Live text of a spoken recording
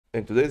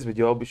In today's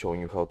video, I'll be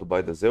showing you how to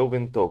buy the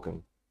Zelwin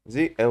token,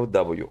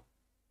 ZLW.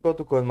 Go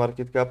to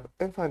CoinMarketCap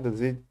and find the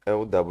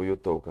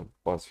ZLW token.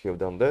 Once you have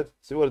done that,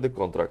 see where the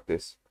contract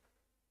is.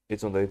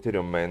 It's on the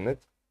Ethereum mainnet,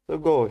 so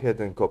go ahead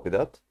and copy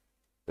that.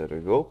 There we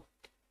go.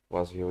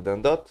 Once you have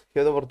done that,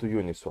 head over to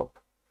UniSwap.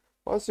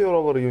 Once you're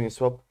over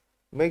UniSwap,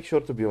 make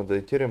sure to be on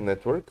the Ethereum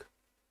network.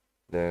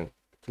 Then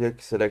click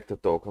select a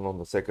token on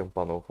the second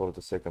panel for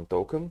the second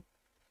token.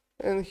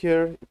 And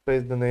here,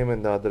 paste the name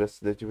and the address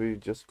that you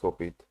just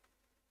copied.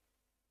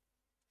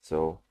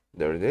 So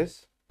there it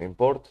is,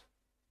 import,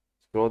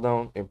 scroll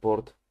down,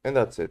 import, and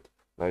that's it.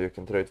 Now you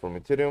can trade from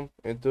Ethereum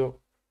into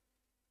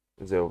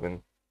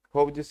Zelwin.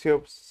 Hope this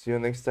helps. See you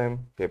next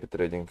time. Happy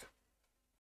trading.